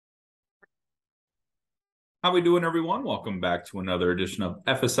How we doing, everyone? Welcome back to another edition of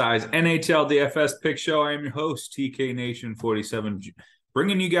FSI's NHL DFS Pick Show. I am your host, TK Nation 47,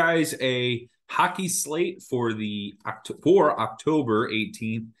 bringing you guys a hockey slate for October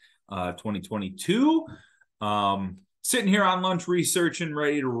 18th, 2022. Sitting here on lunch researching,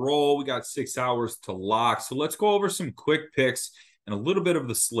 ready to roll. We got 6 hours to lock. So let's go over some quick picks and a little bit of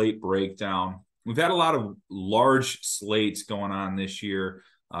the slate breakdown. We've had a lot of large slates going on this year.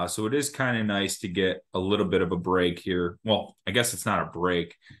 So it is kind of nice to get a little bit of a break here. Well, I guess it's not a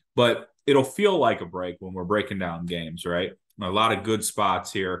break, but it'll feel like a break when we're breaking down games, right? A lot of good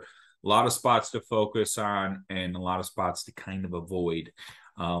spots here, a lot of spots to focus on, and a lot of spots to kind of avoid.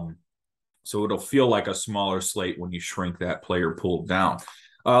 So it'll feel like a smaller slate when you shrink that player pool down.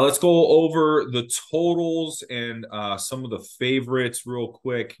 Let's go over the totals and some of the favorites real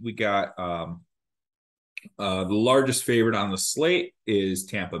quick. We got the largest favorite on the slate is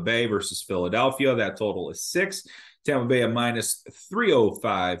Tampa Bay versus Philadelphia. That total is 6. Tampa Bay a minus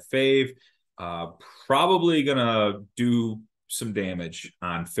 305 fave. Probably going to do some damage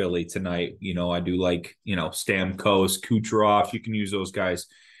on Philly tonight. I do like, Stamkos, Kucherov. You can use those guys.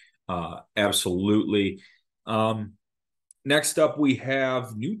 Absolutely. Next up, we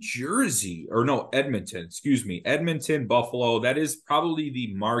have Edmonton. Excuse me. Edmonton, Buffalo. That is probably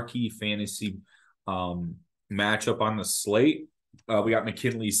the marquee fantasy matchup on the slate. We got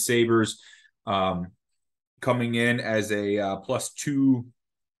McKinley Sabres coming in as a plus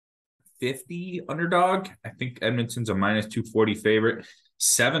 250 underdog. I think Edmonton's a minus 240 favorite.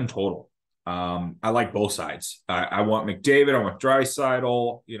 7 total. I like both sides. I want McDavid. I want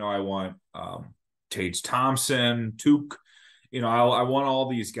Draisaitl. I want Tage Thompson, Tuuk. I want all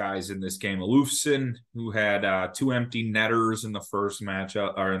these guys in this game. Olufsen, who had 2 empty netters in the first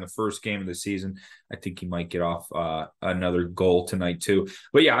matchup or in the first game of the season. I think he might get off another goal tonight too.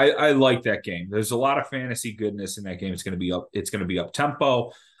 But yeah, I like that game. There's a lot of fantasy goodness in that game. It's going to be up. It's going to be up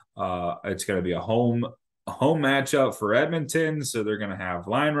tempo. It's going to be a home matchup for Edmonton, so they're going to have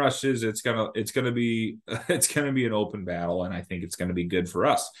line rushes. It's going to be an open battle, and I think it's going to be good for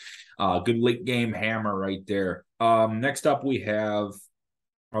us. Good late game hammer right there. Next up,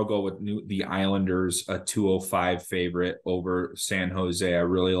 I'll go with the Islanders, a 205 favorite over San Jose. I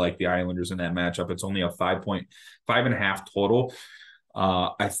really like the Islanders in that matchup. It's only a 5.5 total.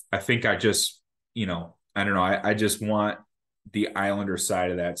 I think I just, I don't know. I just want the Islander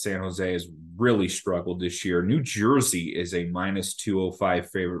side of that. San Jose has really struggled this year. New Jersey is a minus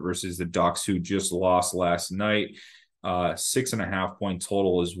 205 favorite versus the Ducks, who just lost last night. 6.5 point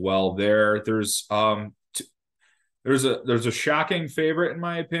total as well. There's a shocking favorite in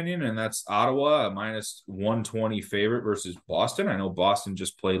my opinion, and that's Ottawa, a minus 120 favorite versus Boston. I know Boston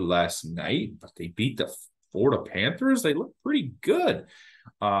just played last night, but they beat the Florida Panthers. They look pretty good.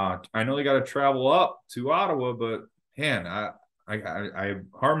 I know they got to travel up to Ottawa, but man, I have a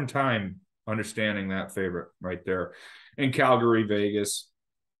hard time understanding that favorite right there. In Calgary, Vegas,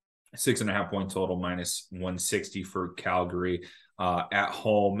 6.5 point total, minus 160 for Calgary. At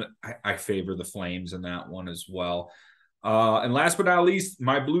home, I favor the Flames in that one as well. And last but not least,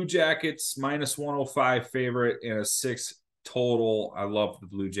 my Blue Jackets, minus 105 favorite in a 6 total. I love the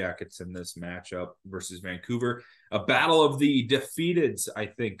Blue Jackets in this matchup versus Vancouver. A battle of the defeateds. I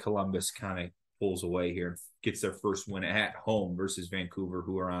think Columbus kind of pulls away here and gets their first win at home versus Vancouver,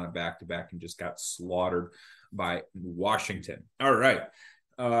 who are on a back-to-back and just got slaughtered by Washington. All right.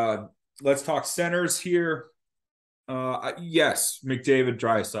 Let's talk centers here. Yes, McDavid,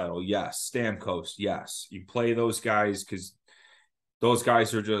 Draisaitl. Yes, Stamkos. Yes, you play those guys because those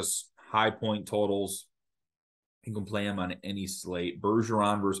guys are just high point totals. You can play them on any slate.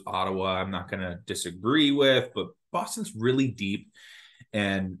 Bergeron versus Ottawa, I'm not going to disagree with, but Boston's really deep,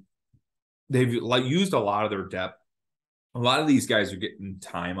 and they've used a lot of their depth. A lot of these guys are getting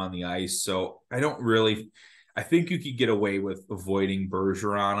time on the ice, so I think you could get away with avoiding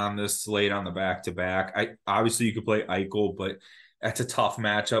Bergeron on this slate on the back-to-back. Obviously you could play Eichel, but that's a tough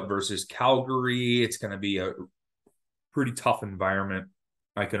matchup versus Calgary. It's going to be a pretty tough environment.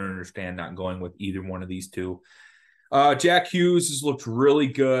 I can understand not going with either one of these two. Jack Hughes has looked really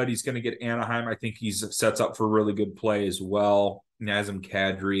good. He's going to get Anaheim. I think he sets up for really good play as well. Nazem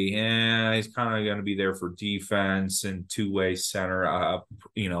Kadri, he's kind of going to be there for defense and two-way center,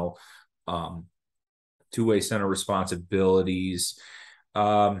 two-way center responsibilities.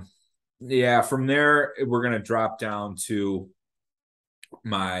 From there, we're going to drop down to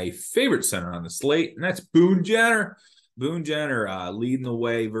my favorite center on the slate, and that's Boone Jenner. Boone Jenner leading the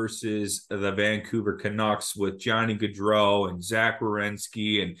way versus the Vancouver Canucks with Johnny Gaudreau and Zach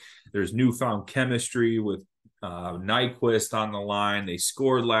Werenski, and there's newfound chemistry with Nyquist on the line. They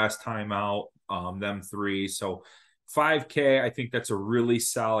scored last time out. them three. So 5K, I think that's a really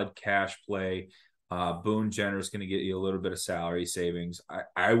solid cash play. Boone Jenner is going to get you a little bit of salary savings.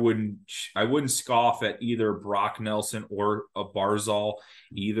 I wouldn't scoff at either Brock Nelson or a Barzal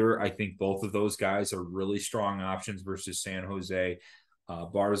either. I think both of those guys are really strong options versus San Jose.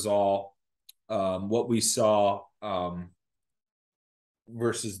 Barzal, what we saw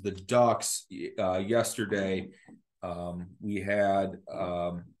versus the Ducks yesterday, we had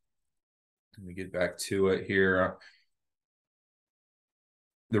let me get back to it here.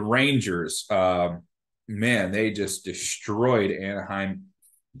 The Rangers, man, they just destroyed Anaheim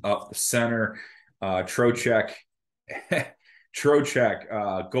up the center. Trocheck,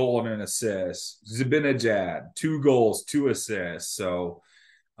 goal and an assist. Zibanejad, 2 goals, 2 assists. So,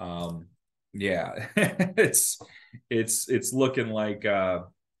 yeah, it's looking like. I'm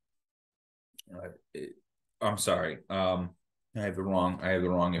sorry. I have the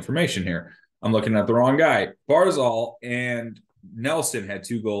wrong information here. I'm looking at the wrong guy. Barzal and Nelson had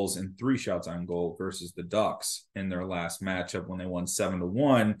 2 goals and 3 shots on goal versus the Ducks in their last matchup when they won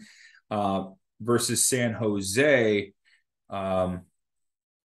 7-1 versus San Jose. I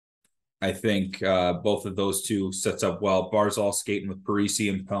think both of those two sets up well. Barzal skating with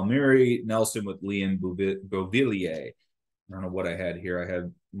Parisi and Palmieri, Nelson with Leon Beauvillier. I don't know what I had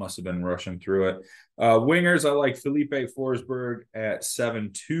here. Must have been rushing through it. Wingers, I like Felipe Forsberg at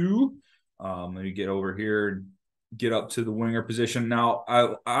 7-2. Let me get over here and get up to the winger position. Now,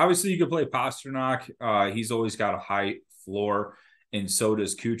 obviously, you could play Pastrnak. He's always got a high floor, and so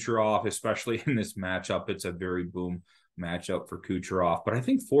does Kucherov, especially in this matchup. It's a very boom matchup for Kucherov. But I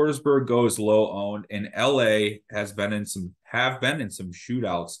think Forsberg goes low owned, and LA have been in some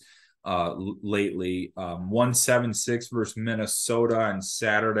shootouts lately. 1-7-6 versus Minnesota on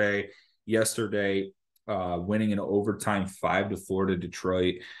Saturday. Yesterday, winning in overtime 5-4 to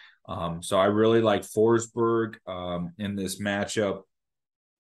Detroit. So I really like Forsberg in this matchup.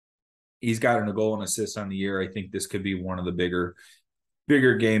 He's got a goal and assist on the year. I think this could be one of the bigger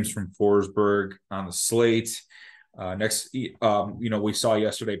games from Forsberg on the slate. Next, we saw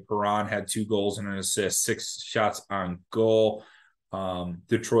yesterday Perron had 2 goals and an assist, 6 shots on goal.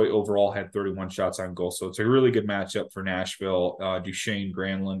 Detroit overall had 31 shots on goal. So it's a really good matchup for Nashville. Duchesne,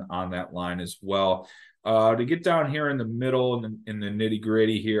 Granlund on that line as well. To get down here in the middle in the nitty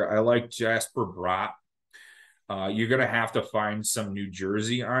gritty here, I like Jasper Bratt. You're going to have to find some New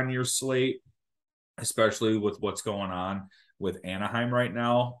Jersey on your slate, especially with what's going on with Anaheim right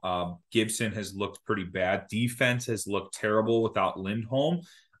now. Gibson has looked pretty bad. Defense has looked terrible without Lindholm.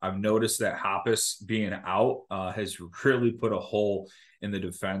 I've noticed that Hoppus being out has really put a hole in the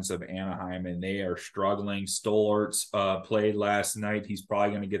defense of Anaheim, and they are struggling. Stollert's played last night. He's probably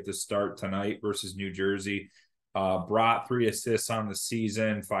going to get the start tonight versus New Jersey. Brought 3 assists on the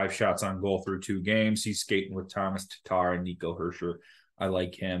season, 5 shots on goal through 2 games. He's skating with Thomas Tatar and Nico Hischier. I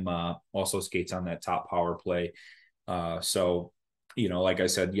like him. Also skates on that top power play. So, like I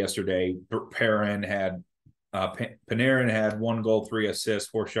said yesterday, Panarin had 1 goal, 3 assists,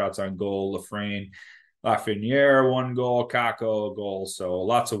 4 shots on goal. Lafreniere, 1 goal, Kako, a goal. So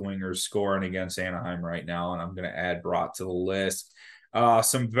lots of wingers scoring against Anaheim right now, and I'm going to add Bratt to the list.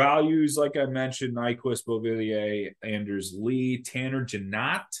 Some values, like I mentioned, Nyquist, Beauvillier, Anders Lee, Tanner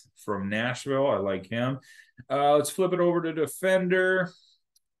Janot from Nashville. I like him. Let's flip it over to defender.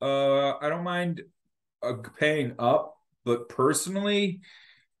 I don't mind paying up, but personally,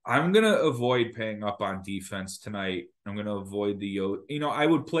 I'm going to avoid paying up on defense tonight. I'm going to avoid I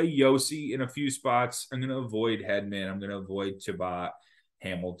would play Yossi in a few spots. I'm going to avoid Hedman. I'm going to avoid Chabot,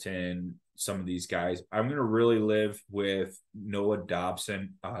 Hamilton, some of these guys. I'm going to really live with Noah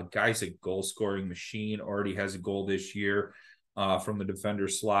Dobson. Guy's a goal-scoring machine, already has a goal this year from the defender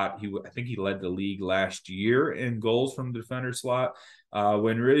slot. I think he led the league last year in goals from the defender slot.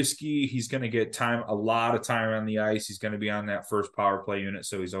 When Risky, he's going to get a lot of time on the ice. He's going to be on that first power play unit,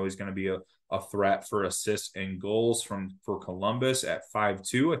 so he's always going to be a threat for assists and goals for Columbus at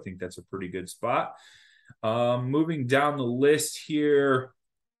 5-2. I think that's a pretty good spot. Moving down the list here,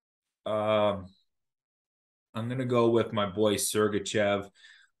 I'm going to go with my boy Sergachev.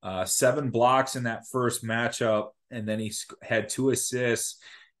 7 blocks in that first matchup, and then he had 2 assists.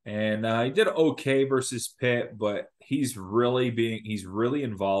 And he did okay versus Pitt, but he's really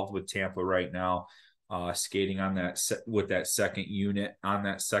involved with Tampa right now, skating on with that second unit on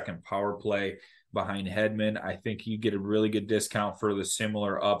that second power play behind Hedman. I think you get a really good discount for the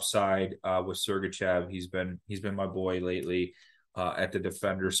similar upside with Sergachev. He's been my boy lately at the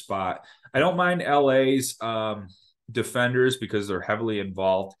defender spot. I don't mind LA's defenders because they're heavily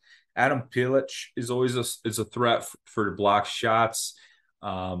involved. Adam Pilic is always a threat for block shots.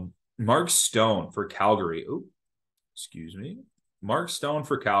 Mark Stone for Calgary. Oh, excuse me. Mark Stone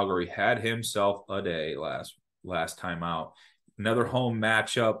for Calgary had himself a day last time out. Another home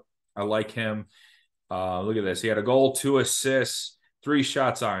matchup. I like him. Look at this. He had a goal, 2 assists, 3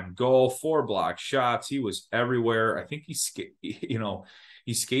 shots on goal, 4 block shots. He was everywhere. I think he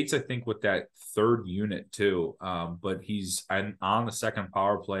skates, I think, with that third unit too. But he's on the second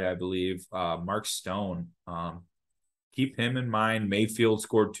power play, I believe. Mark Stone. Keep him in mind. Mayfield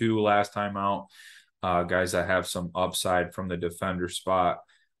scored 2 last time out. Guys that have some upside from the defender spot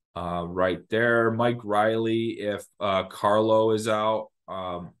right there. Mike Riley, if Carlo is out.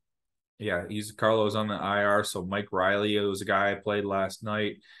 Yeah, Carlo's on the IR. So Mike Riley was a guy I played last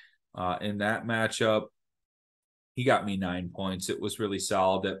night in that matchup. He got me 9 points. It was really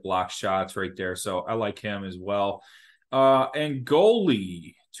solid. That block shots right there. So I like him as well. And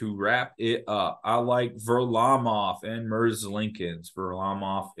goalie to wrap it up. I like Varlamov and Merzlikins.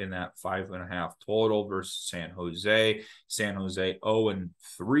 Varlamov in that 5.5 total versus San Jose. San Jose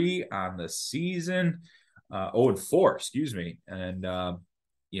 0-3 on the season. 0-4, excuse me. And,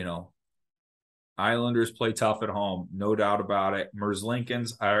 Islanders play tough at home, no doubt about it.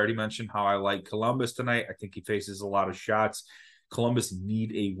 Merzlikins, I already mentioned how I like Columbus tonight. I think he faces a lot of shots. Columbus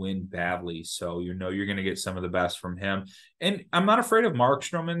need a win badly, so you're going to get some of the best from him. And I'm not afraid of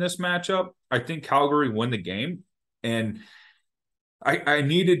Markstrom in this matchup. I think Calgary win the game, and I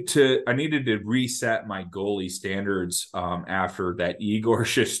needed to reset my goalie standards after that Igor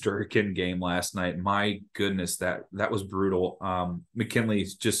Shesterkin game last night. My goodness, that was brutal.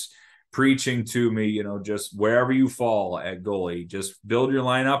 McKinley's just preaching to me, just wherever you fall at goalie, just build your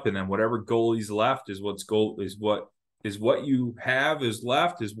lineup, and then whatever goalie's left is what you have is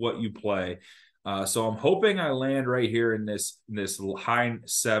left is what you play. So I'm hoping I land right here in this high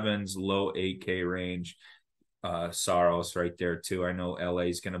 7s, low 8K range. Saros right there too. I know LA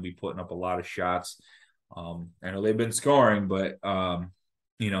is going to be putting up a lot of shots. I know they've been scoring, but when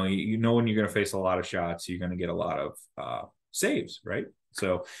you're going to face a lot of shots, you're going to get a lot of saves, right?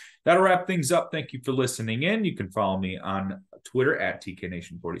 So that'll wrap things up. Thank you for listening in. You can follow me on Twitter at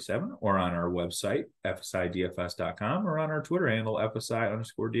TKNation47 or on our website, fsidfs.com, or on our Twitter handle,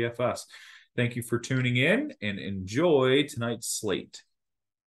 FSI_DFS. Thank you for tuning in and enjoy tonight's slate.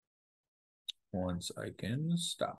 Once I can stop.